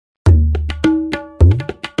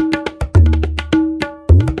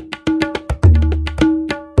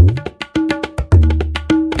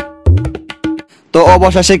তো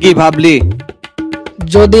অবশেষে কি ভাবলি?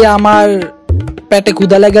 যদি আমার পেটে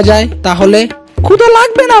ক্ষুধা লেগে যায় তাহলে? ক্ষুধা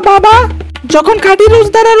লাগবে না বাবা, যখন খাঁটি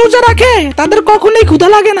রোজদারা রোজা রাখে তাদের কখনোই ক্ষুধা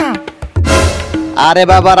লাগে না। আরে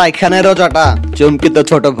বাবা, এখানে রোজাটা চুমকি তো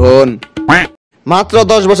ছোট বোন, মাত্র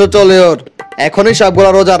 10 বছর চলে ওর, এখনই সবগুলো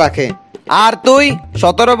রোজা রাখে। আর তুই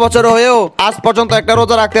 17 বছর হয়েও আজ পর্যন্ত একটা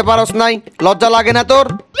রোজা রাখতে পারস নাই, লজ্জা লাগে না তোর?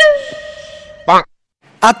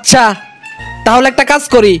 আচ্ছা তাহলে একটা কাজ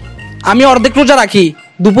করি, আমি অর্ধেক রোজা রাখি,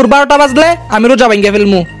 দুপুর 12টা বাজলে আমি রোজা ভেঙে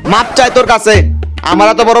ফেলমু। মাপ চাই তোর কাছে, আমার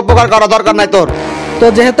এত বড় উপকার করা দরকার নাই তোর। তো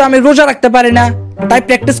যেহেতু আমি রোজা রাখতে পারি না, তাই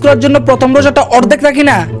প্র্যাকটিস করার জন্য প্রথম রোজাটা অর্ধেক রাখি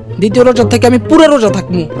না, দ্বিতীয় রোজা থেকে আমি পুরো রোজা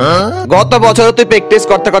থাকবো। গত বছর তুই প্র্যাকটিস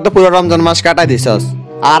করতে করতে পুরো রমজান মাস কাটাই দিছস,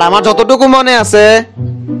 আর আমার যতটুকু মনে আছে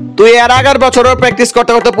তুই এর আগের বছরও প্র্যাকটিস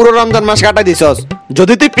করতে করতে পুরো রমজান মাস কাটাই দিছস।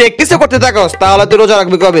 যদি তুই প্র্যাকটিসও করতে থাকস তাহলে তুই রোজা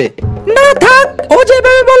রাখবি কবে? না থাক, ও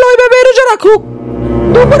যেভাবে বলো ওইভাবে রোজা রাখুক,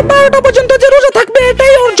 দুপুর 12টা পর্যন্ত যে রোজা থাকবে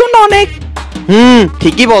এটাই ওর জন্য অনেক।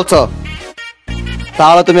 ঠিকই বলছো,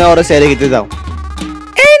 তাহলে তুমি ওরে সেরে খেতে দাও।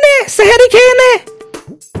 এই নে সেহরি খেয়ে নে।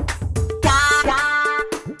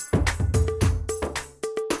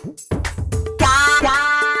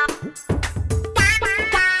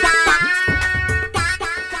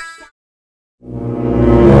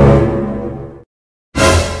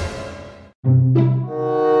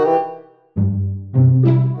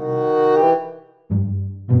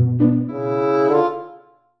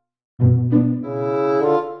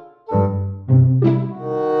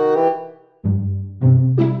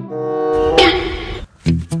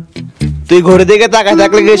 তুই ঘড়ির দিকে তাকায়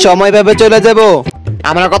থাকলে কি সময় ভাবে চলে যাব?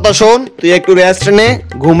 আমার কথা শোন, তুই একটু রেস্ট নে,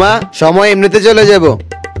 ঘুমা, সময় এমনিতে চলে যাব।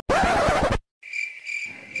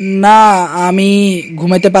 না আমি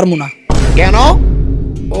ঘুমাইতে পারবো না। কেন?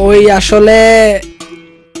 ওই আসলে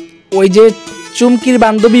ওই যে চুমকির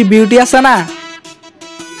বান্ধবী বিউটি আছে না,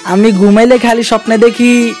 আমি ঘুমাইলে খালি স্বপ্নে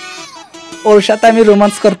দেখি ওর সাথে আমি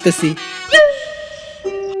রোমান্স করতেছি।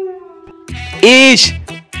 ইস,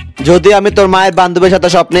 যদি আমি তোর মায়ের বান্ধবীর সাথে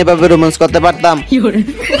স্বপ্নে এভাবে রোমান্স করতে পারতাম।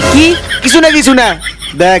 কি? কিছু না,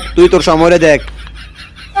 দেখ তুই তোর সময় দেখ।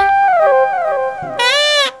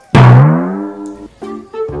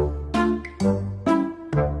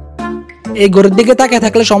 এই ঘরের দিকে তাকিয়ে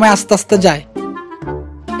থাকলে সময় আস্তে আস্তে যায়।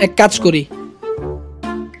 এক কাজ করি,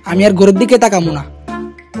 আমি আর ঘরের দিকে তাকাবো না।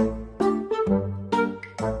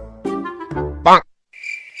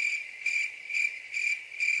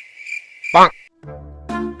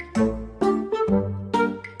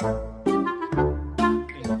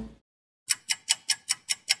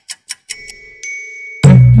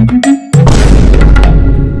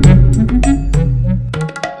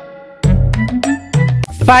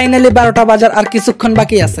 ফাইনালি 12টা বাজার আর কিছুক্ষণ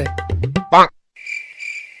বাকি আছে।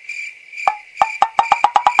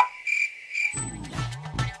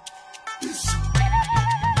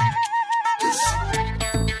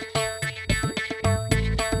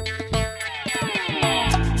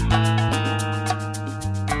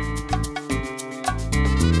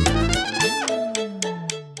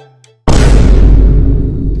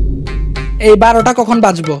 এই 12টা কখন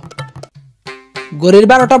বাজবো? গরির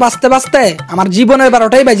 12টা বাজতে বাজতে আমার জীবনের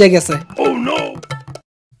 12টাই বেজে গেছে।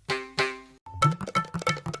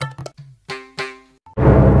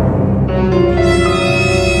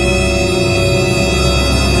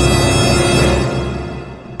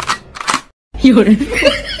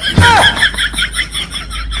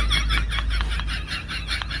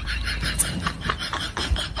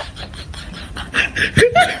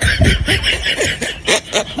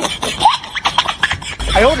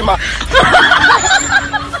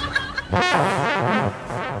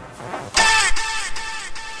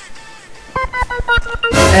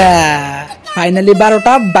 ফাইনালি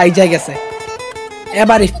 12টা বাইজা গেছে,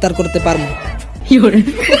 এবার ইফতার করতে পারবো।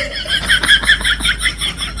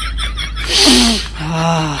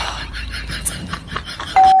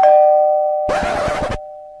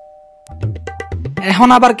 এখন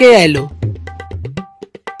আবার কে আইলো?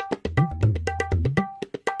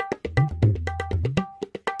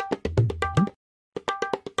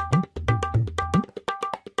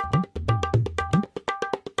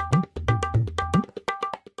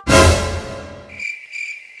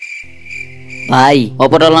 ভাই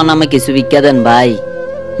অপরওয়ালা নামে কিছু ভিক্ষা দেন ভাই।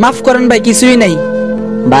 মাফ করেন ভাই, কিছুই নাই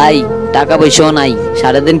ভাই, টাকা পয়সাও নাই,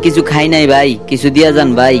 সারাদিন কিছু খাই নাই ভাই, কিছু দিয়া যান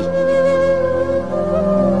ভাই।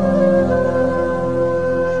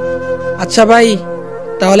 আচ্ছা ভাই,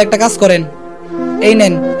 তাহলে একটা কাজ করেন, এই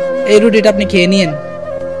নেন, এই রুটিটা আপনি খেয়ে নিয়েন।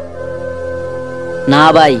 না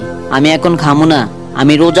ভাই, আমি এখন খামু না,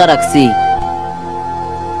 আমি রোজা রাখছি।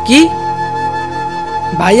 কি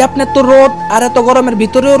ভাই, আপনি তো রোদ আর এত গরমের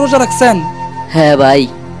ভিতরেও রোজা রাখছেন? হ্যাঁ ভাই।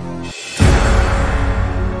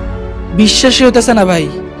 বিশ্বাসই হতেছে না ভাই।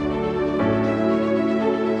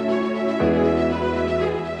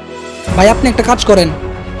 ভাই আপনি একটা কাজ করেন,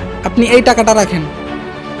 আপনি এই টাকাটা রাখেন,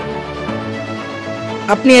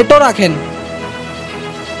 আপনি এটাও রাখেন,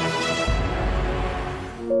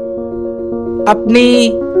 আপনি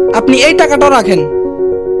আপনি এই টাকাটাও রাখেন।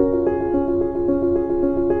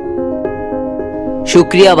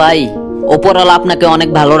 শুক্রিয়া ভাই, ওপরওয়ালা আপনাকে অনেক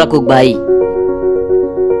ভালো রাখুক ভাই।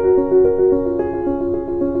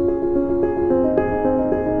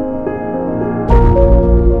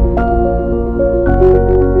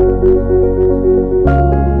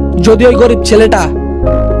 যদি ওই গরিব ছেলেটা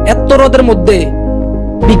এত রোদের মধ্যে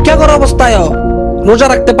ভিক্ষা করা অবস্থায় রোজা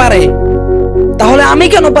রাখতে পারে, তাহলে আমি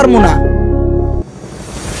কেন পারবো না?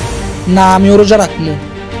 না, আমিও রোজা রাখবো,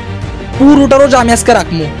 পুরোটা রোজা আমি আজকে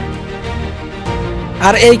রাখবো।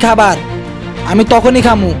 আর এই খাবার আমি তখনই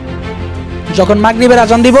খামু যখন মাগরিবের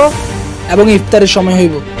আজান দিব এবং ইফতারের সময়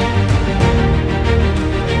হইব।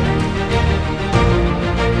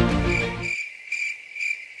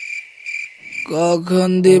 কখন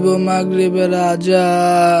দিব মাগরিবের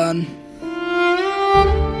আজান?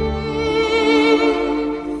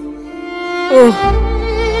 ওহ,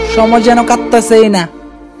 সময় যেন কাটতেছেই না।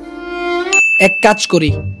 এক কাজ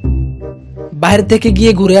করি, বাইরে থেকে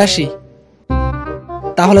গিয়ে ঘুরে আসি,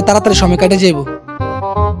 তাহলে তাড়াতাড়ি সময় কাটে যাব।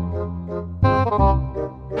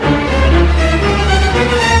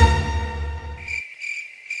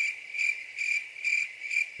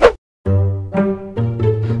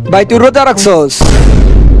 ভাই তুই রোজা রাখছস?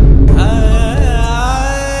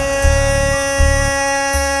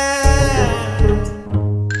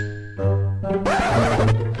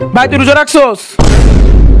 ভাই তুই রোজা রাখছস?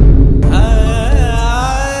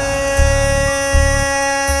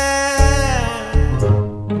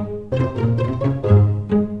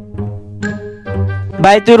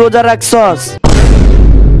 ভাই তুই রোজা রাখছস?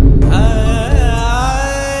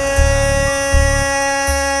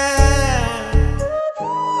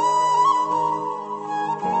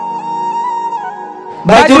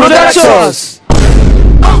 ভাই তুই রোজা রাখছস?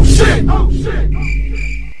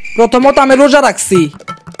 প্রথমত আমি রোজা রাখছি,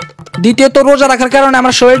 দ্বিতীয়ত রোজা রাখার কারণে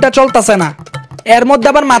আমার শরীরটা চলতেছে না, এর মধ্যে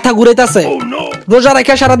আবার মাথা ঘুরাইতেছে। রোজা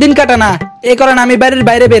রেখে সারাদিন কাটে না, এই কারণে আমি বাড়ির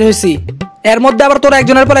বাইরে বের হয়েছি। এর মধ্যে আবার তোরা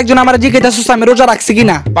একজনের পর একজন আমার জিজ্ঞাসা আমি রোজা রাখছি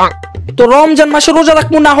কিনা। তো রমজান মাসে রোজা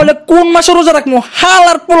রাখবো, না হলে কোন মাসে রোজা রাখবো? হাল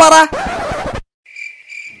আর পোলারা।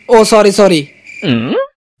 ও সরি সরি,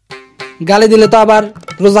 গালি দিলে তো আবার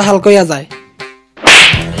রোজা হালকা হইয়া যায়।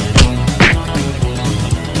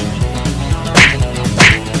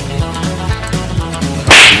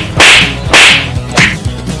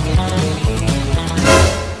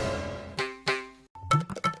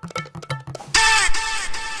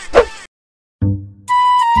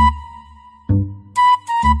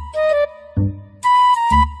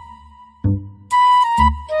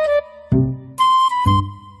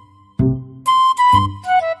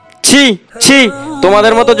 ছি ছি,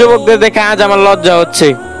 তোমাদের মতো যুবকদের দেখে আজ আমার লজ্জা হচ্ছে।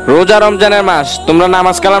 রোজা রমজানের মাস, তোমরা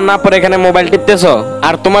নামাজ কালাম না পড়ে এখানে মোবাইল টিপতেছো।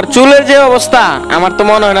 আর তোমার চুলের যে অবস্থা, আমার তো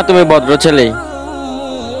মনে হয় না তুমি ভদ্র ছেলে।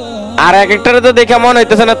 আর এক একটারে তো দেখে মনে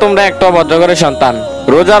হইতেছে না তোমরা একটা ভদ্র ঘরের সন্তান।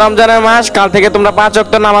 রোজা রমজানের মাস, কাল থেকে তোমরা 5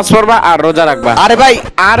 ওয়াক্ত নামাজ পড়বা আর রোজা রাখবা। আরে ভাই,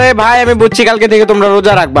 আরে ভাই আমি বুঝছি কালকে থেকে তোমরা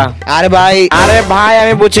রোজা রাখবা। আরে ভাই, আরে ভাই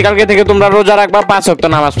আমি বুঝছি কালকে থেকে তোমরা রোজা রাখবা, 5 ওয়াক্ত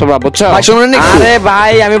নামাজ পড়বা, বুঝছো? ভাই শুনুন একটু। আরে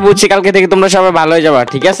ভাই আমি বুঝছি কালকে থেকে তোমরা সবাই ভালো হয়ে যাবা,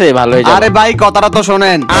 ঠিক আছে? ভালো হয়ে যাবা। আরে ভাই কথাটা তো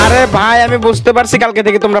শোনেন। আরে ভাই আমি বুঝতে পারছি কালকে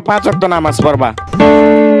থেকে তোমরা 5 ওয়াক্ত নামাজ পড়বা।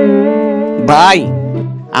 ভাই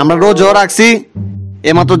আমরা রোজও রাখছি,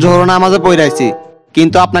 এমাত্র জোহর নামাজে পড়াইছি,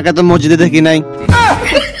 কিন্তু আপনাকে তো মসজিদে দেখি নাই।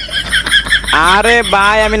 আরে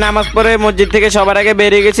ভাই আমি নামাজ পড়ে মসজিদ থেকে সবার আগে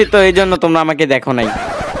বেরিয়ে গেছি, তো এই জন্য তোমরা আমাকে দেখো নাই।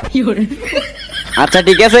 আচ্ছা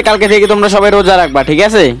ঠিক আছে, কালকে থেকে তোমরা সবাই রোজা রাখবা, ঠিক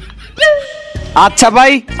আছে? আচ্ছা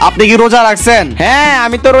ভাই, আপনি কি রোজা রাখছেন? হ্যাঁ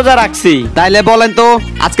আমি তো রোজা রাখছি। তাইলে বলেন তো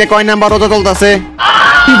আজকে কয় নাম্বার রোজা চলতেছে?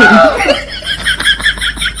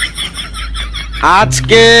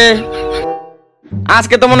 আজকে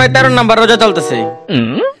আজকে তো মনে হয় 13 নাম্বার রোজা চলতেছে।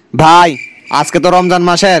 ভাই আজকে তো রমজান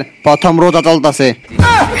মাসের প্রথম রোজা চলতেছে।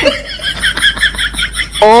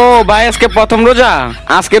 ও ভাই আজকে প্রথম রোজা,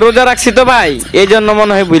 আজকে রোজা রাখছি তো ভাই, এই জন্য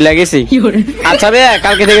মনে হয় ভুলে গেছি। আচ্ছা ভাই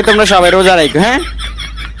কালকে থেকে তোমরা সবাই রোজা রাখো, হ্যাঁ?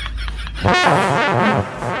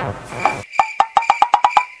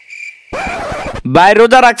 ভাই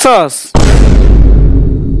রোজা রাখছস?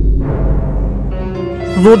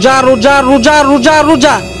 রোজা রোজা রোজা রোজা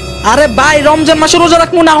রোজা। আরে ভাই রমজান মাসে রোজা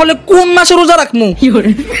রাখবো, না হলে কোন মাসে রোজা রাখবো?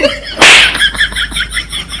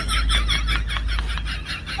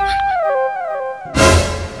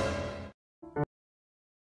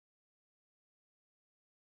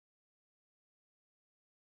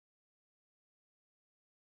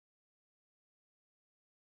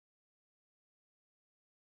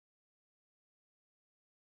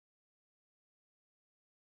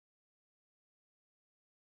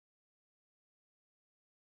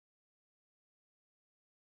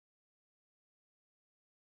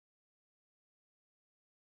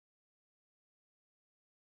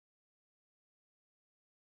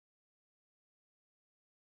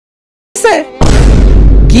 গেছে?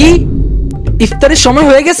 কি ইফতারের সময়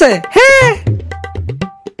হয়ে গেছে? হ্যাঁ।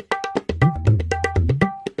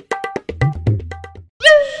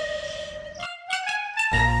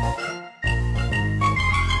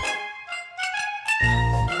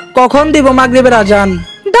 কখন দিব মাগরিবের আজান?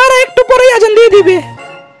 দাঁড়া, একটু পরেই আজান দিয়ে দিবে।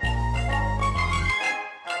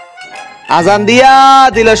 আজান দিয়া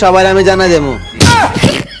দিলে সবাই আমি জানা দেবো।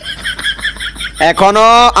 এখনো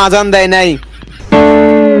আজান দেয় নাই।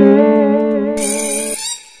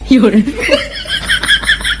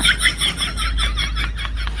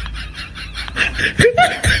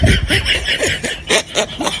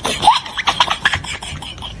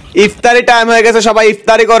 ইফতারি টাইম হয়ে গেছে, সবাই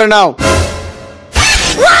ইফতারি করে নাও।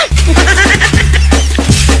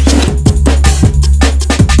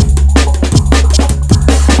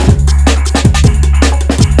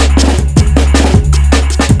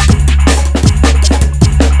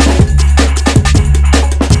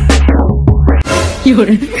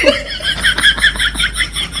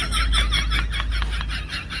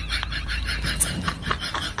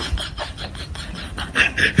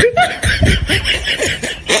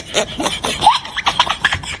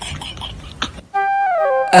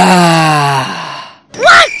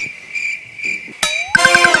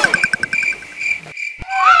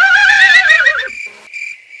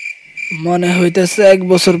 মনে হইতেছে 1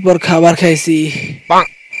 বছর পর খাবার খাইছি।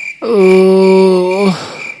 ও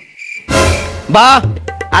বাহ,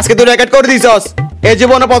 আজকে তুই রেকর্ড করে দিছস। এই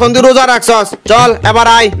জীবনে প্রথম তুই রোজা রাখছস। চল এবার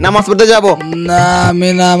আয়, নামাজ পড়তে যাব। না, আমি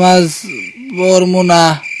নামাজ পড়বো না।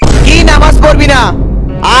 কি নামাজ পড়বি না?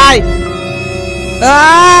 আয়।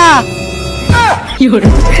 আহ!